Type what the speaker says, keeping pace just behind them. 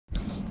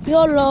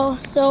YOLO.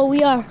 So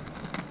we are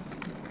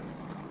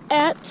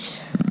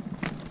at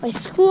my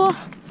school.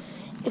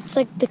 It's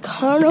like the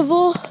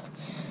carnival.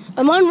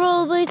 I'm on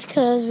rollerblades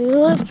because we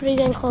live pretty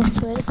dang close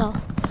to it. So,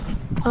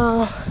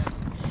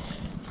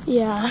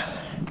 yeah.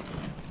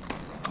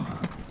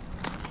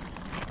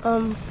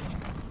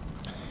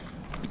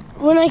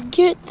 When I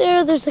get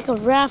there, there's like a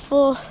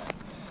raffle.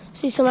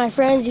 See some of my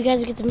friends. You guys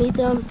will get to meet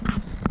them.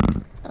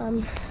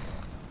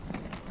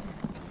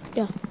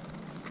 Yeah.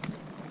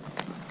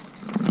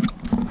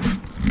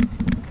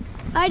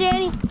 Hi,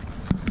 Danny.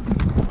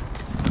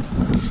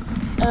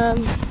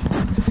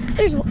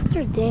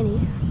 There's Danny.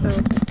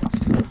 Oh.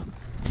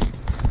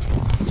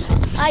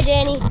 Hi,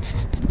 Danny.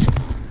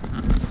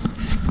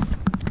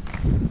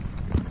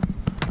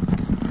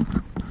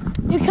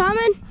 You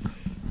coming?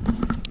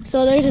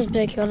 So there's this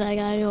big hill that I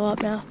gotta go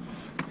up now,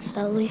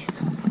 sadly.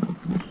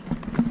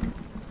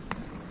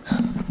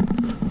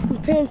 My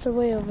parents are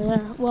way over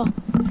there. Well,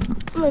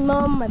 my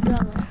mom, my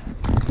brother.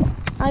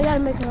 I gotta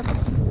make it up the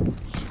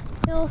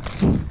hill,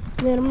 and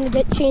then I'm gonna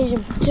get changed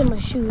into my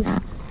shoes. I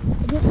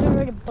didn't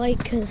ride a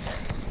bike because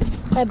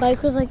my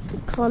bike was like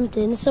clumped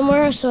in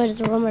somewhere, so I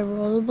just rode my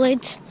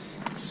rollerblades.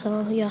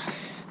 So yeah,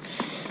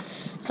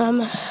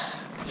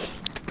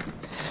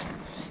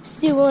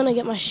 still want to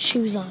get my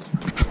shoes on.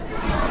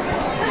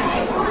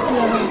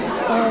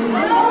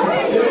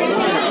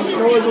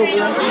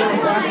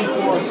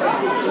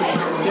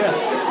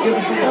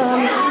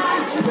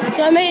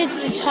 So I made it to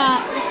the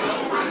top.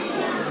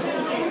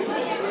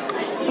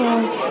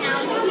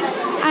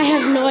 I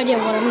have no idea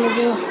what I'm gonna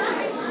do,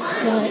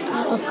 but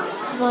I'll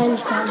find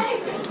some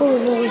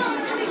totally.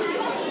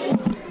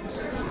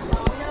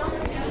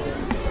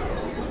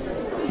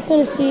 Just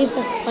gonna see if I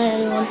can find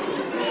anyone.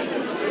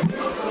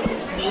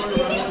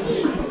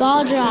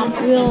 Ball drop,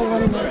 real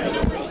one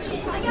minute.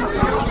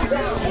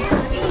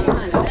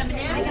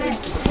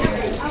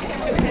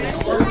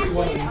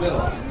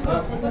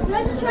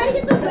 Try to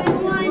get the red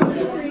one.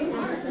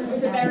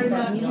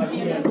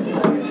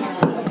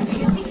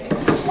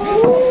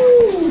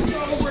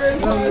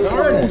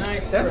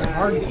 That's a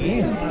hard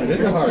game. It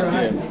is a hard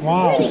game.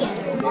 Wow.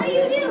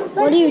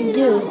 What do you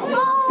do?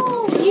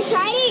 Oh, you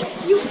try to,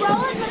 you throw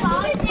the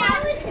balls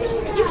down.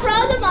 You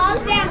throw the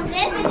balls down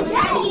this and you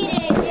try to get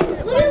it.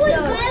 Look at what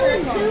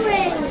Kyla's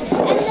doing.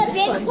 And the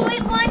big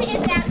point one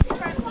is that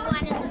sparkly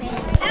one in the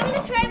middle. I'm going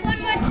to try one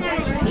more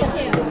time. Me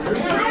too.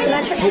 Can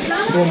I try?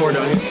 One more,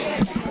 Donnie.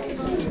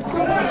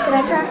 Can I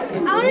try?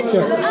 I want to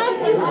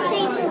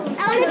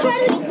try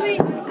the green.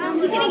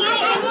 You gonna get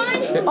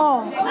it in one? Oh.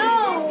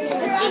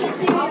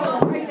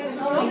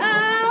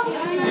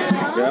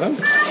 Got him?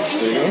 There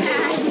you go.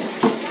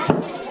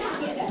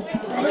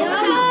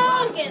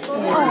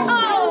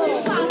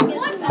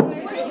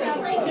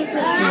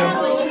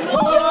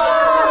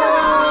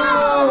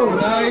 Oh,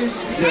 nice.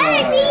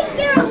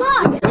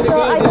 So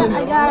I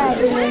got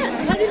it.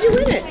 How did you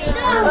win it?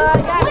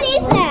 What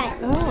is that?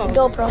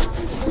 GoPro. A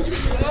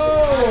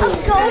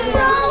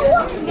GoPro?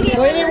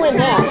 Where did you win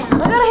that? I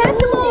got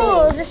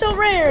Hatchimals. They're so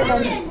rare.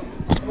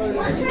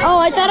 Oh,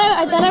 I thought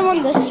I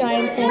won this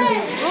giant thing.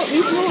 Oh,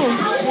 you won.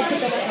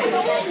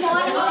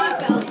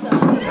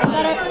 I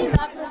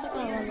thought for a second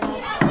I won that.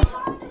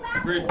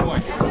 Great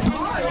point.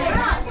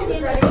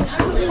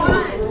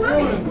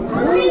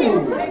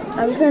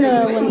 I'm gonna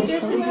win this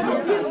thing.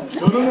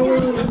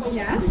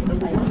 Yes.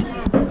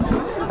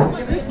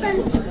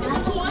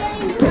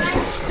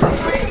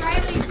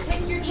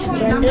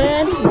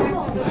 Brendan.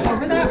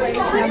 Over that way.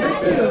 Number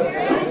 2.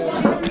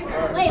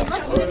 Wait,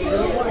 what's it?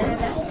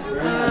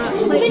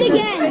 Spin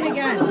again. Spin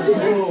again.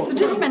 So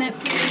just spin it.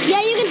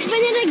 Yeah, you can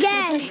spin it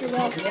again.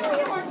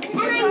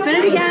 Spin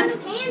it again.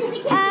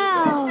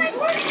 Oh.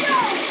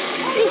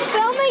 He's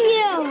filming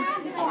you.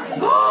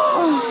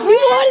 We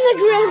won the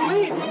grand.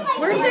 Wait,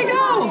 where did they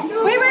go?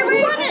 Wait.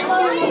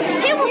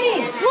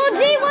 Will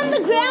G won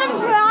the grand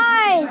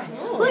prize.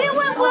 Look at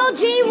what Will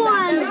G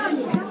won.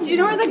 Do you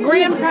know where the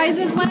grand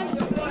prizes went?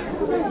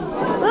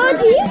 Will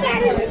G, you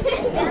got it.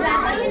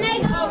 Can I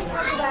go?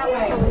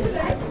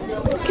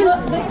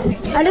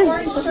 I just.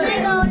 Can I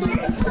go?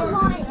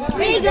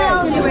 There you go.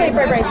 Wait.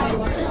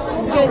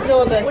 You guys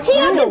know this. He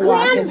got the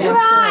grand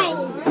prize.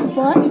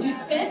 What? Did you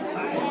spin?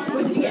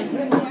 What did you get?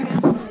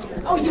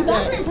 Oh, you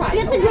got the grand prize.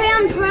 Get the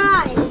grand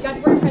prize. You got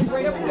the grand prize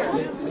right over here.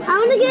 I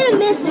want to get a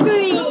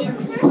mystery.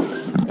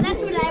 That's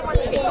what I want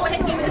to get. Go ahead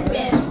and give it a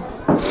spin.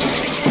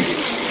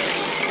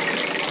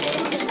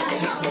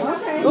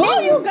 Okay. Oh,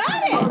 you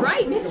got it! All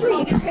right, mystery.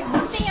 You can pick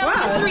one thing out of the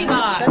mystery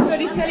box. That's what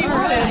he said he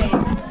wanted.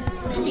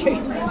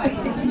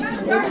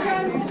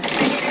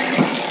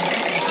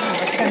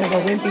 That's kind of a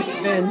wimpy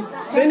spin.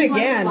 Spin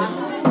again.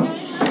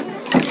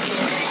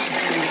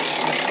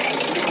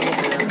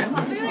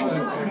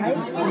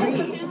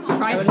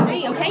 Prize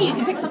 3. Okay, you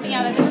can pick something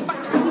out of this box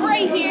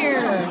right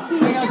here. Here you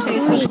go,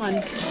 Chase, this one.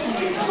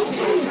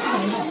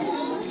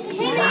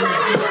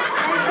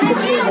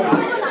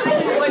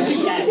 What'd you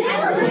get?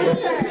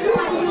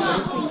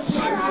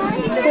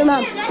 Hey,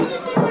 Mom.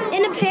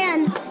 In a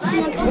pan.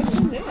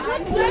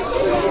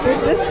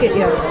 Where'd this get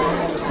you?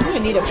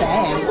 even need a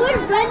bag.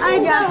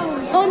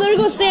 Oh, there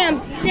goes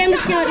Sam. Sam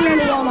just got in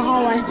the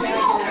hallway.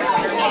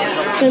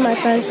 They're my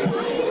friends.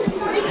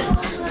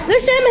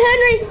 There's Sam and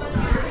Henry.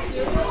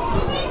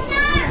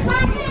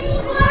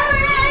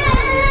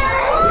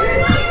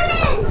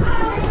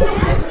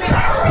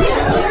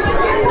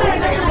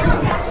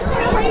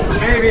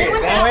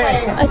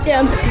 I see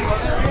him.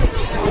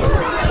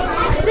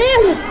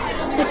 Sam!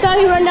 I saw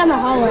you run down the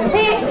hallway.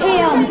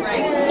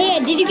 Hey,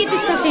 did you get the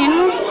stuffed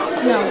animal?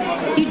 No.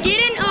 You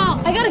didn't?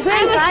 Oh, I got a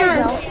grand prize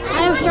though.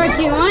 I have a shark.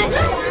 Do you want?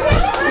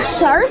 A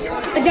shark?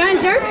 A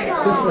giant shark?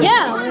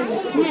 Yeah.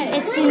 Yeah,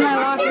 it's in my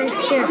locker.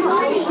 Here.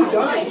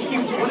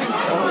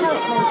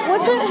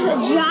 What's a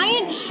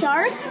giant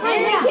shark?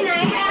 Henry, can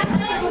I have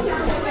some?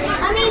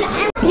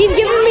 He's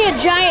giving me a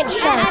giant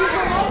shark.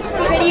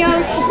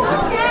 Videos.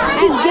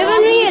 He's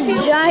giving me a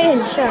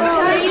giant shark.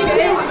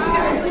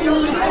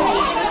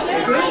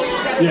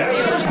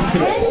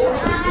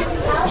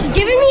 He's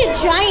giving me a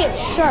giant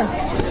shark.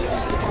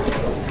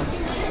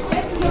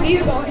 Where are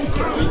you going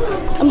to?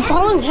 I'm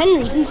following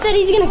Henry. He said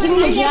he's gonna give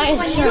me a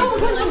giant shark.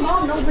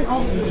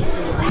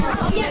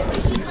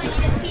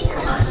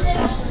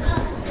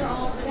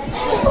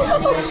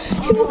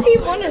 He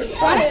won a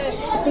shark.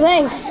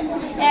 Thanks.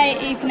 Yeah,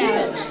 you can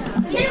have it.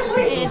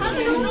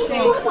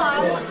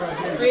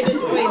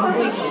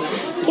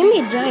 Give me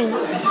a giant.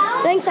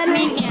 Thanks,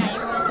 Henry.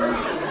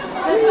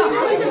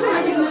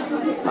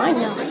 Mine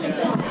now. He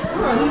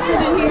said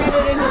he had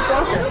it in his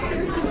locker.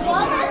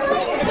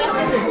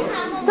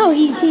 No,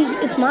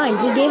 it's mine.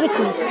 He gave it to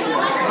me.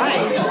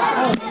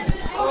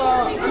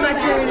 Well, I'm not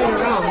carrying it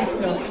around,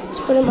 so.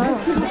 Just put it in mine.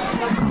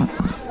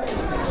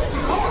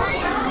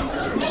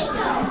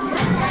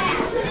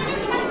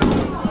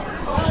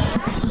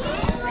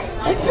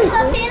 That's pretty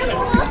sweet.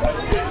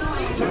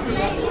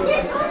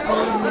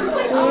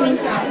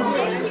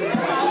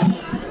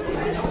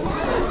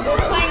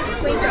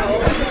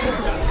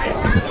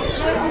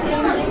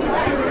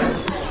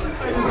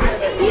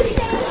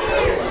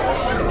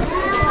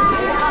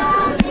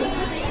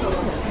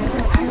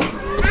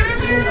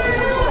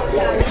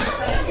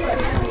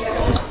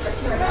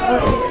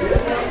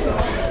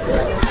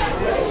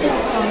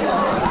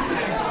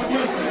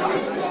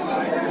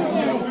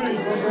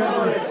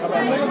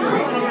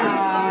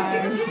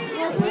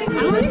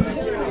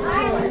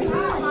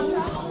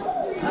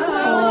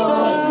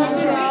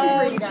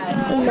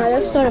 No,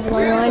 that's sort of a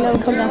long line. I'll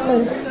come back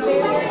later.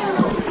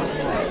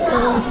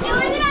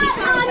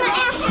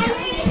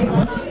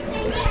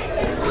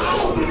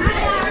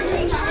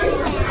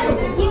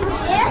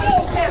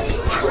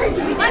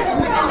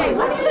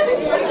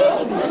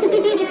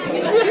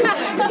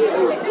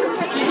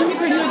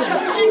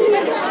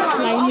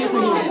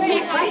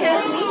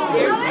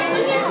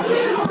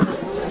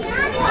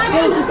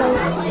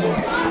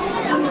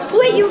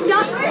 Wait, you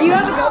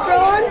have a GoPro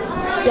on?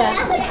 Yeah.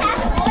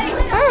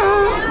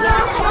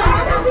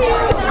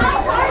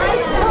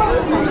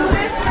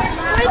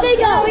 Where'd they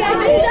go?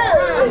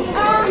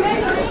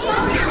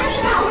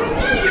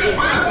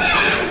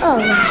 Oh.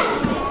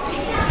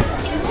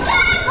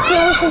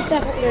 Yeah, there's some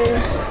second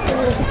graders.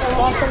 I'll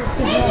walk them to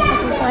see who else I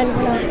can find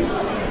for now.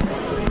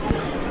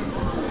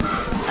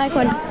 Hi,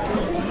 Quinn.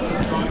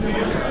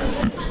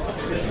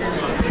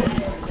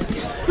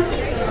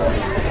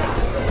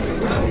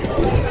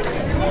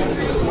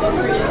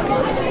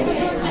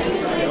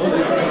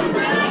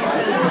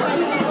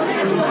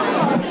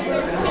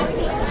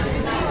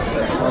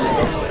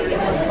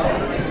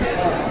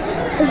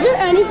 Is there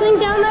anything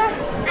down there?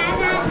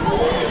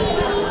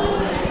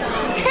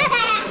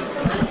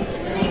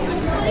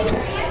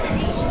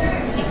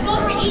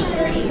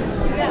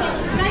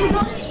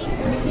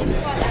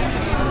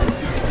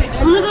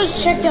 I'm gonna go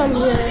check down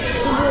here.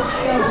 See what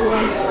shop we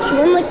won. She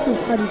won like some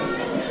putty.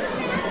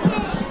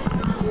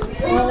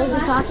 What was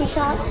this hockey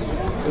shots?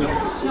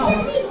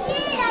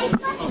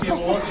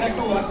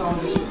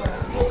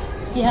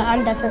 Yeah,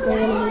 I'm definitely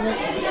gonna do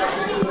this.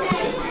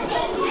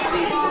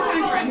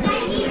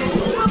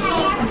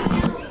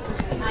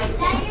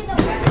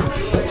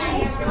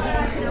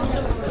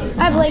 I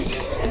have like,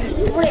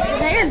 wait, is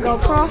that your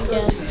GoPro?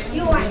 Yes.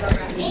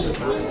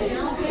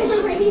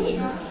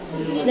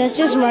 That's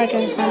just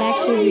markers, not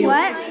actually.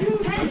 What?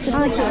 It's just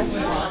like this.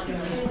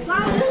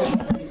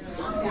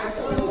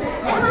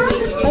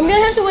 I'm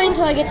gonna have to wait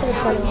until I get to the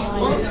front of the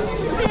line.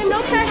 Sam,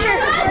 no pressure.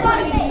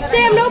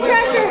 Sam, no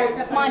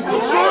pressure. Come on, Sam.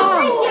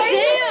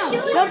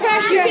 No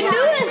pressure. You can do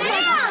this. Sam,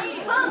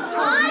 come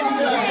on,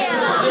 Sam.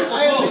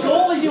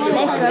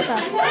 Nice GoPro.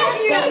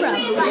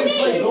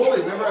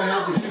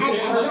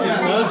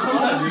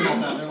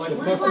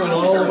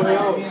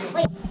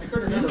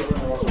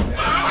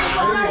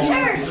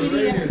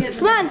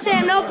 Come on,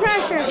 Sam, no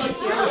pressure. A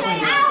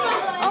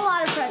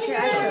lot of pressure,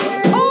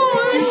 actually. Oh,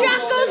 the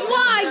shot goes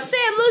wide.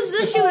 Sam loses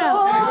the shootout.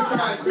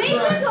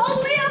 Mason's all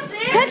the way up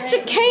there.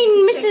 Patrick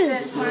Kane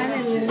misses.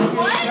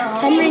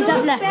 Henry's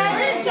up next.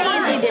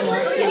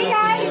 Hey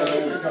guys,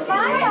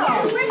 smile.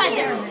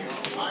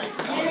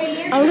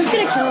 I'm just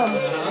gonna kill him.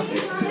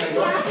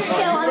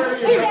 Kill him.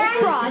 His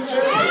crotch.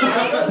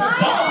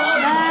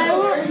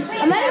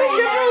 I'm not even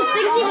sure if those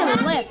things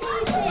even lift.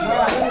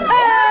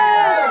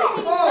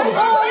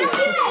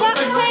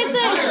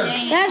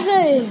 That's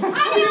it.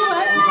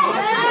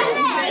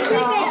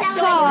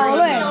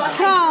 Call it.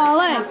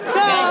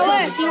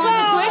 You want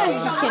the Twix?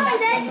 Just kidding.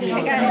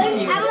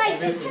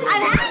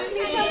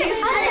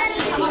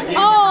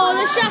 Oh,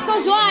 the shot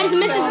goes wide. He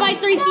misses by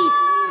 3 feet.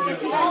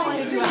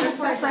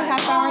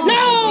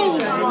 No!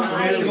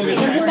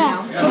 Hands it back.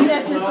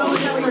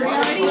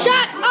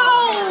 Shot! Oh!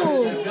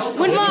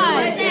 Went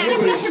wide.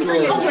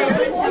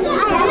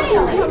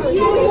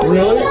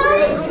 Really?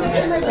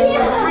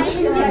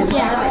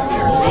 Yeah.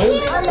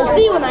 We'll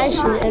see when I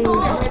shoot. And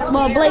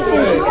well, Blake's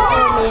gonna shoot for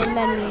me, and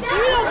then here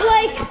we go,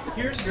 Blake.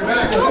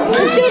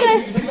 Let's do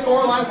this.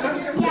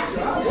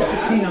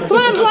 Come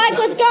on, Blake.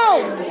 Let's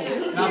go.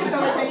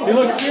 He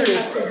looks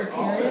serious.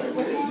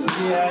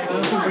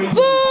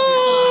 Boo!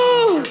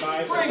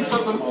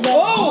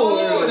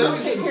 Oh, that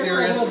was getting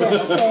serious. I'm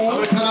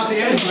gonna cut off the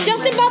end.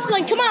 Justin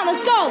Bufflin, come on,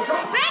 let's go.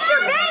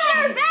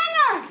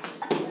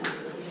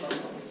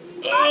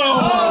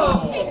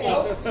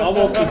 Oh,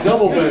 almost a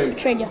double bang.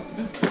 Trade you.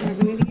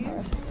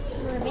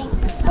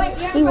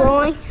 You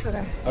rolling?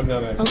 I'm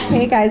not actually.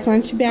 Okay, guys, why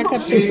don't you back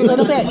up just a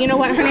little bit? You know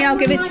what, honey? I'll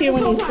give it to you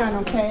when he's done,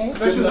 okay?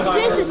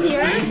 Chase is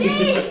here.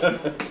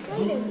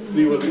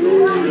 See what the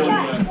rules really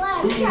meant.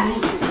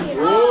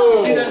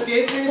 Whoa. See that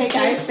skate scene? Hey,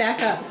 guys,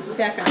 back up.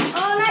 Back up.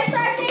 Oh, nice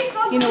start, Chase.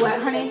 Go. You know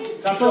what, honey?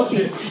 Both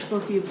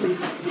of you, please.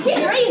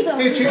 Raise them.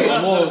 Hey, Chase.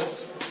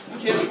 Almost. You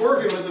can't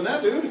swerve him with the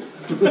net, dude.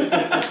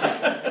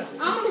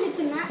 I'm gonna hit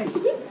the net.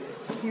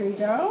 Here we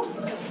go.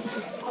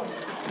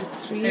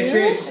 That's for you. Hey,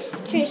 Chase.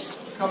 Chase.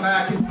 Come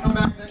back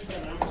next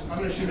time. I'm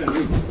gonna shoot at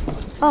you.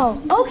 Oh,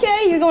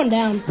 okay, you're going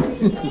down.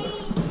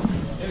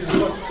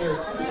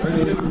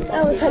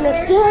 That was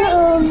Henrik's dad.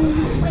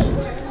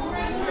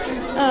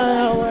 I don't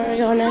know where we're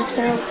going next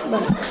now,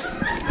 but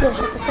we'll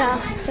shut this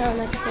off till our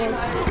next game.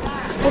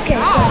 Okay,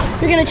 so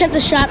we're gonna attempt the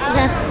shot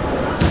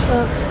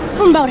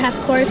from about half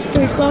court. It's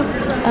 3 floor.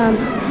 How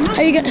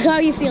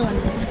are you feeling?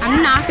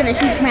 I'm not gonna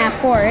shoot from half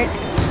court.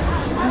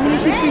 I'm gonna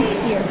shoot from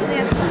here.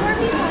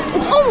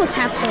 It's almost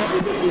half court.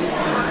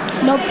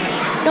 Nope,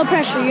 no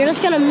pressure. You're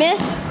just gonna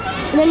miss,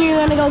 and then you're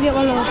gonna go get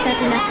one of those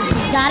crappy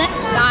necklaces. Got it?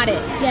 Got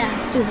it. Yeah,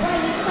 let's do this.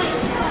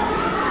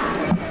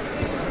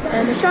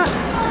 And the shot.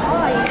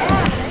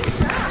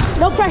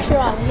 No pressure,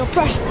 Ollie, no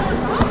pressure.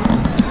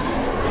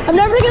 I'm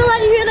never gonna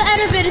let you hear the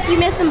end of it if you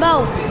miss them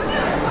both.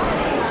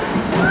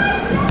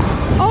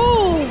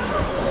 Oh!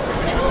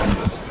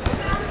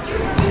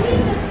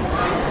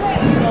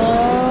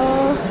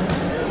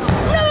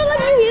 Never let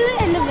you hear the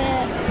end of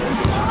it.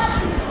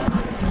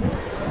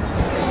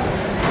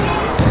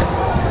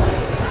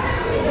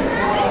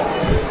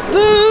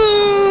 Boo!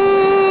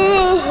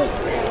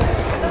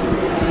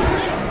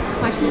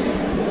 Watch me.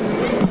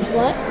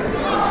 What?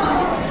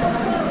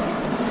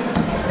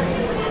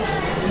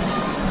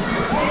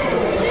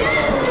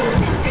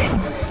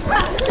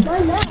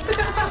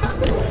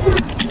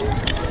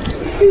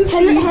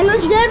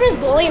 Henrik's dad was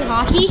goalie in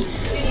hockey,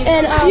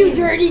 and you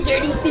dirty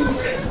thief.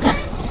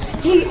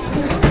 He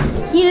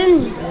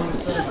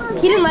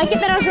didn't like it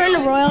that I was wearing a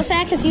Royals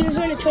hat because he was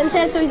wearing a Twins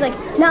hat, so he's like,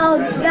 now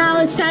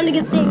it's time to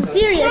get things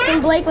serious.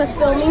 And Blake was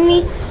filming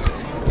me.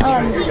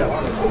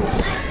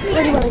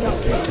 Where do you want to go?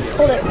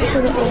 Hold it.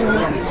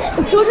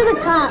 Let's go to the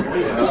top.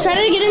 Let's try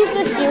to get into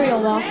the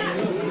cereal wall.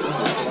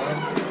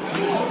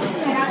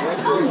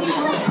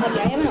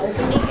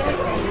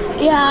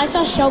 Yeah, I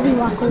saw Shelby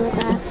walking with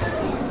that.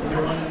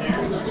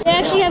 They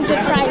actually have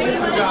good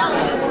prizes.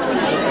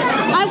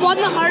 I won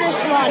the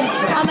hardest one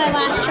on my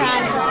last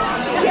try.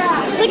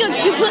 It's like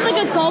you put like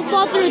a golf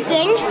ball through a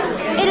thing,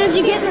 and as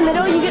you get in the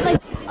middle, you get like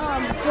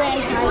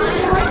grand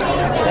prizes.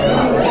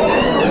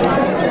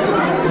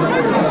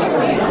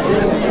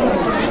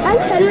 And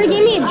Henry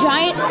gave me a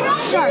giant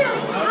shark.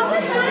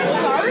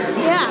 Shark?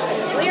 Yeah.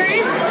 Where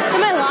is it? It's in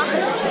my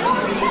locker.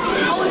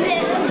 Oh, is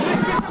it?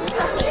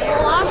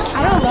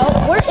 I don't know.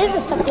 Where is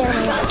this stuffed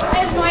animal? I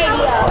have no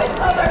idea.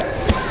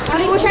 I'm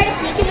gonna go try to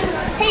sneak in.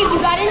 Hey, have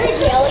you got into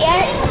jail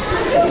yet?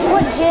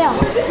 What jail?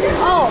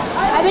 Oh,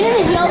 I've been in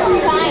the jail 3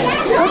 times.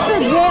 What's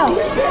the jail?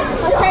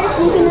 Let's try to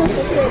sneak in this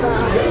secret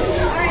room.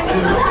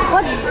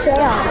 What's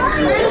jail?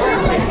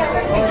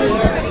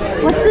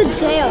 What's the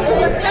jail?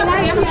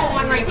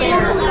 One right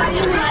there.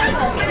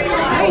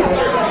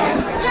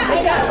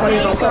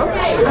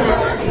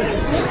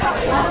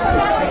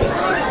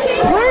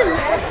 Where's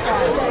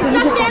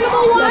Stuffed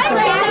animal water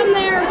down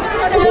there.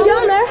 Is he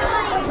down there?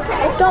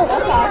 Let's go.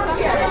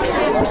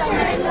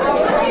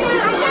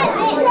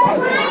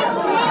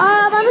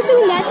 I'm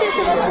assuming that's it.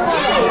 So let's go.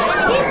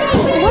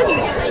 What's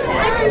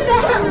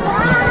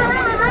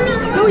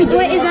no,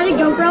 wait, is that a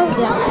GoPro?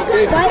 Yeah.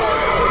 What?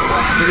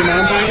 Did your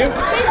mom find you?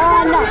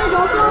 No.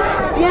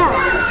 Yeah.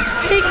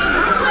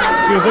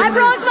 I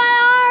broke my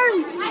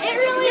arm. It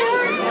really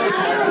hurts.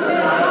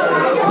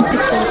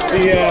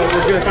 She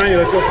was gonna find you.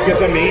 Let's go get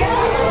something to eat.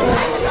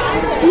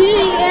 You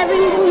didn't eat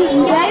everything you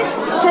eat yet?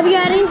 Have you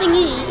got anything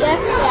you eat yet?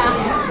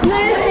 Yeah. I'm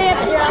gonna stay up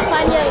here. I'll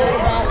find you a little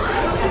bit.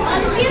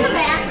 Let's be in the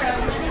bathroom.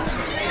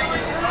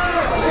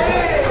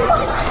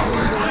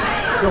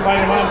 Go buy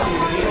your mom so you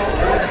can eat.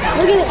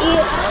 We're gonna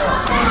eat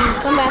and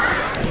come back.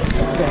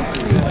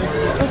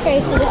 Okay,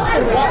 so this is the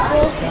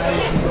waffle.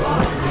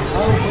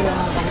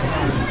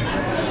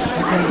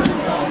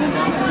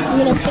 I'm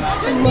gonna put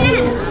some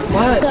money,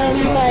 some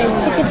like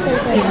tickets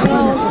into as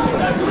well.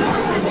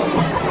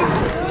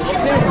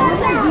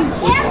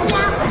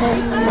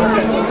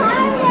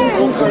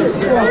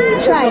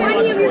 Try it.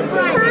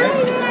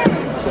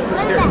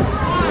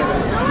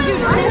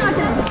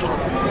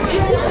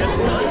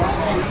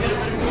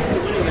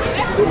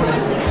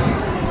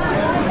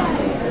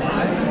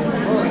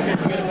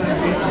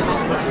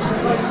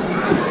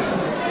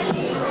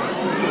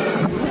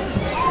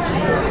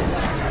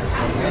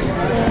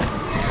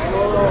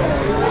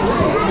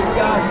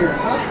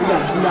 We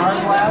got VR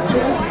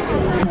glasses,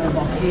 we got a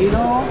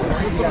volcano,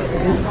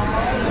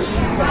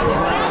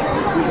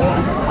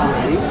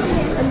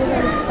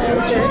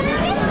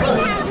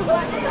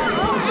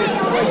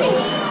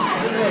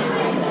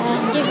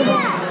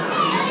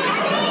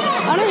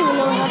 I don't even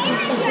know what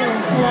happens to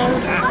this.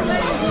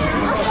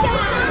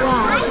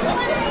 Wow.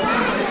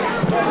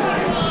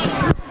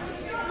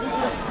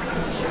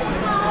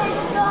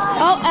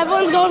 Oh,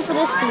 everyone's going for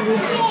this TV.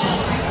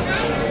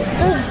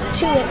 There's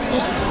two.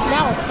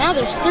 Now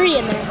there's three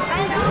in there.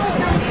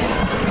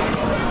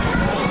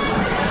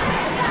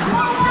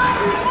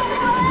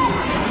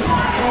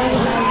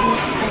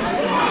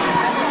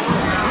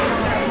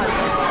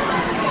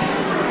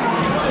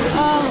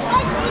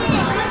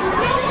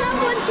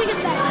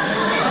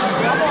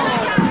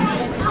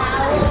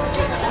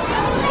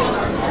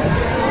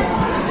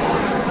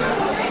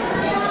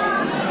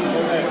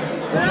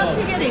 What else are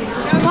you getting?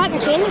 Cotton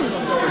candy.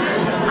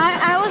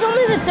 I was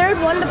only the third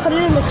one to put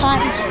it in the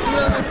cotton.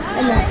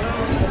 And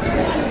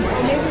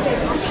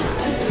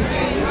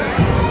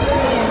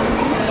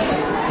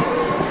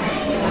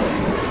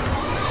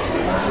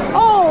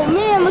oh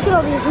man, look at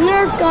all these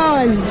Nerf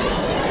guns.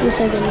 Looks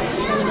like I'm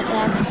trying to get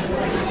that.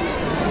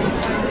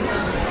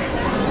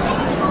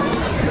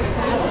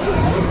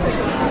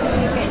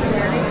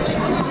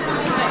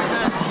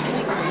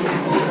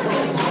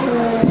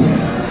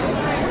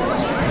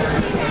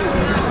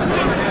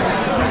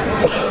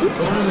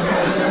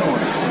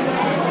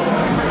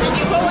 Did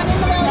you put one in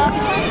the window?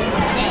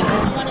 Okay,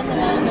 put one in the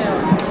window.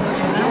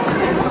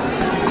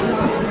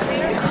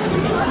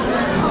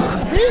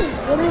 There's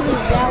literally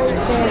Valley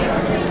Fair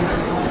tickets.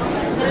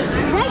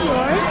 Is that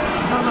yours?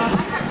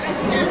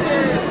 There's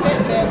your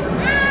Fitbit.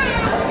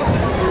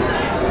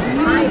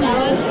 I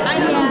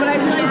know, but I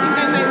really think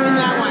I might win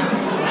that one.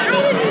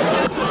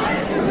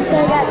 Okay,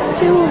 I got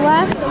two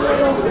left. I'm gonna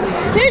go.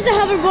 Here's the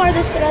hoverboard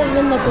this that I've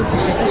been looking for.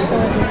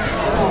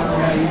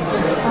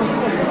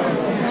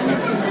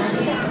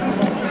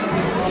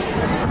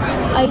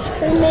 Ice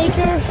cream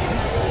maker.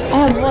 I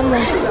have one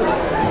left.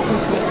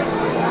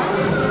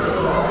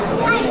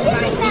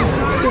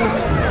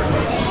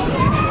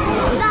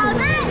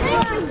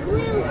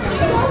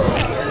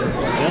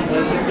 Yeah,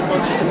 that's just a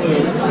bunch of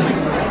glue.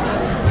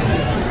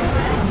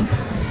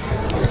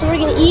 So we're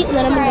gonna eat and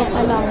then I'm gonna go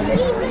find out.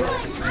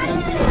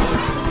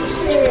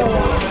 Cereal.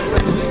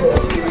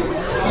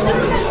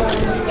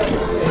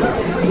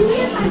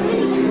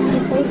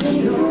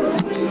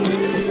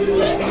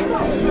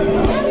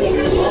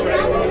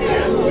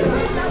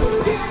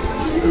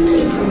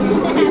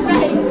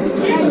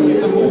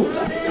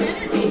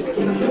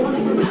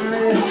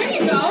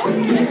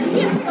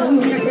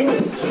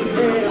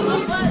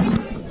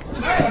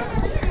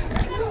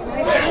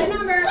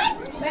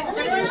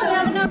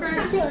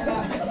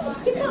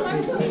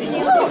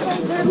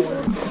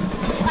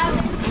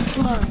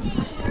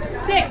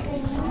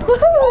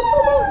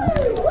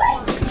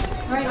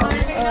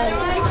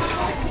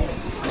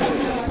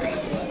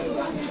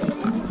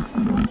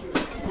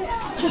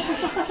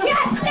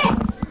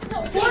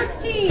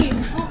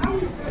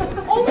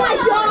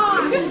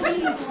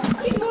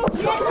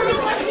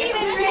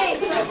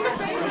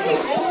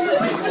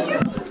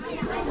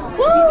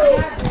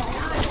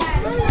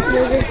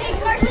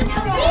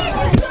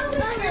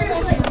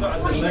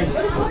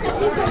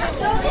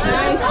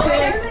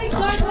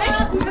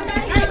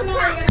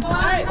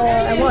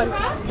 I won.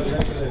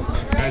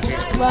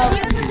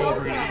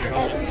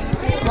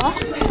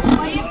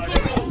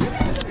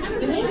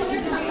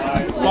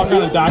 What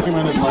kind of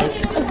document his life?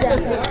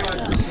 Exactly.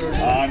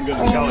 I'm going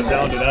to count it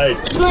down tonight.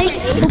 Nice.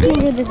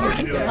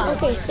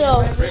 Okay,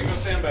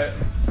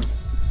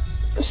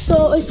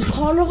 so it's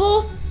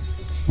carnival.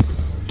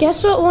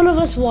 Guess what one of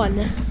us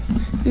won?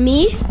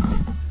 Me,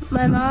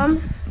 my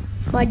mom,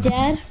 my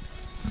dad,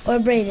 or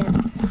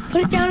Brayden?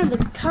 Put it down in the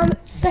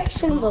comment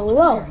section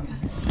below.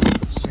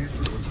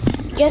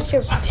 Guess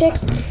your pick.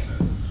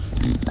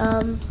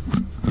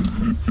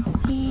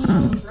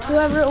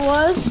 Whoever it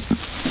was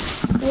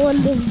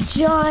won this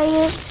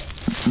giant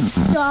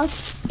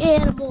stuffed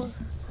animal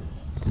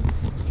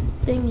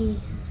thingy.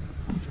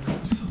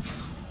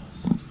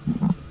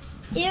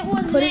 It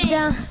was Put me. it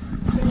down.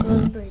 It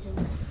was Brayden.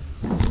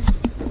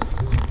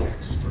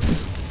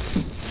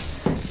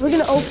 We're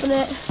gonna open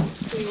it.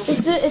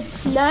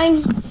 It's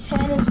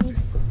 9:10 in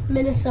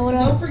Minnesota.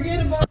 Don't forget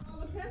about all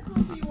the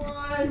pencils you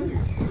want.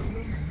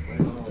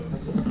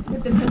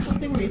 on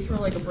something where you throw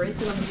like a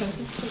bracelet on the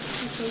pencil?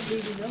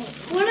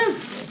 One of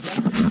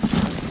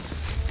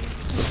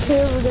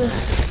Here we go.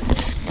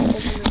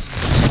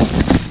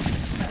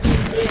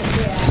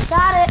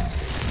 Got it.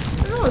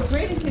 Oh, it's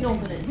great if you can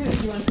open it. Here, do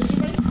you want to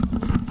see anybody?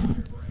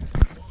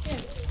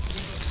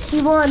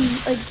 He won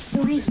like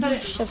 3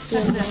 stuffed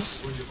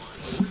animals.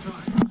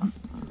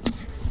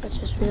 That's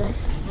just really.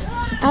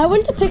 I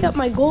went to pick up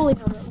my goalie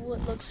helmet. Ooh,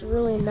 it looks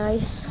really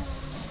nice.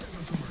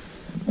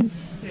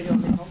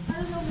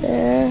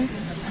 There.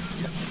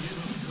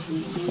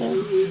 Yeah.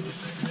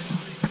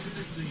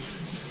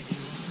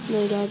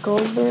 There you go,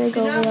 Goldberg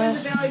over there.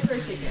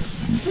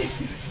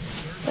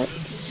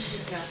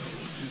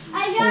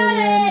 I got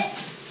it.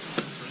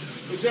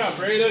 Good job,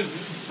 Brayden.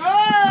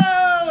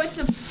 Oh, it's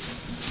a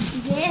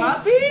Yeah.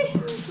 puppy?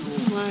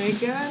 Oh my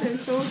god, I'm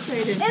so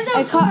excited. It's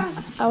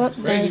I want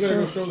the Brayden, you gotta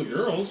go dinosaur. show the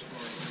girls.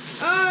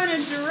 Oh, and a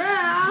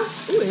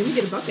giraffe. Ooh, let me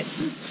get a bucket.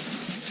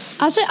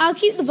 I'll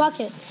keep the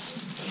bucket.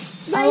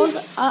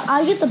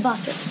 I'll get the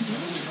bucket.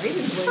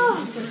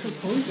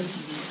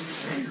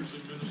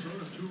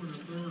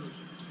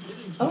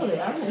 Oh, they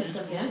are nice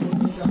stuff, yeah.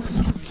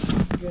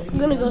 I'm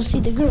gonna go see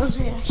the girls'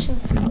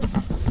 reactions.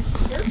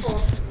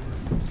 Careful.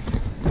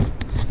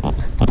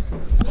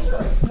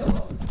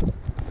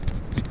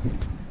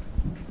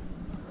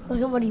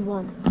 Look at what he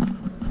won.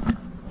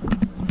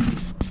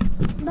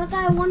 Look,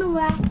 I won a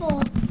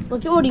raffle.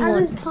 Look at what he I'm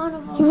won. in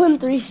carnival. He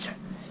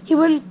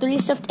won 3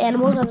 stuffed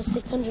animals out of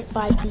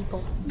 605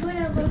 people.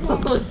 But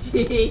look Oh, at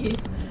jeez.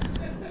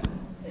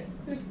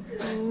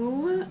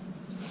 Oh.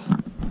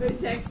 They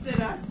texted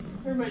us,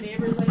 or my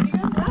neighbor's like, you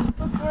guys left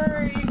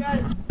before you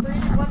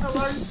won the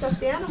large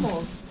stuffed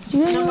animals.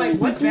 And I'm like,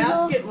 what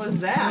basket was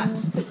that?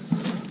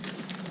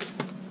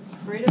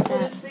 Brayden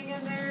put his thing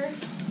in there.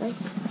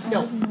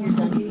 No, you're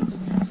done eating.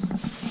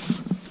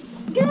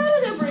 Get out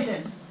of there,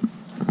 Brayden.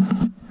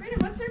 Brayden,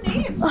 what's their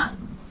names?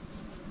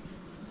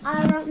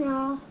 I don't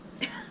know.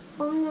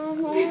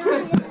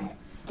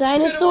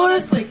 Dinosaur,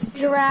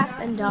 giraffe,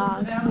 and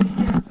dog.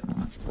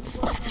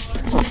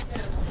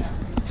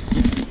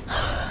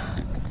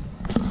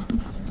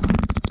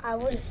 I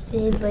would have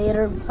stayed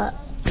later, but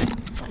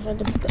I had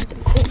to pick up the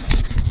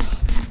course.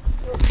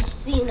 We'll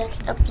see you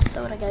next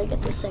episode. I gotta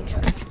get this thing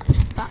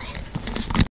charged. Bye.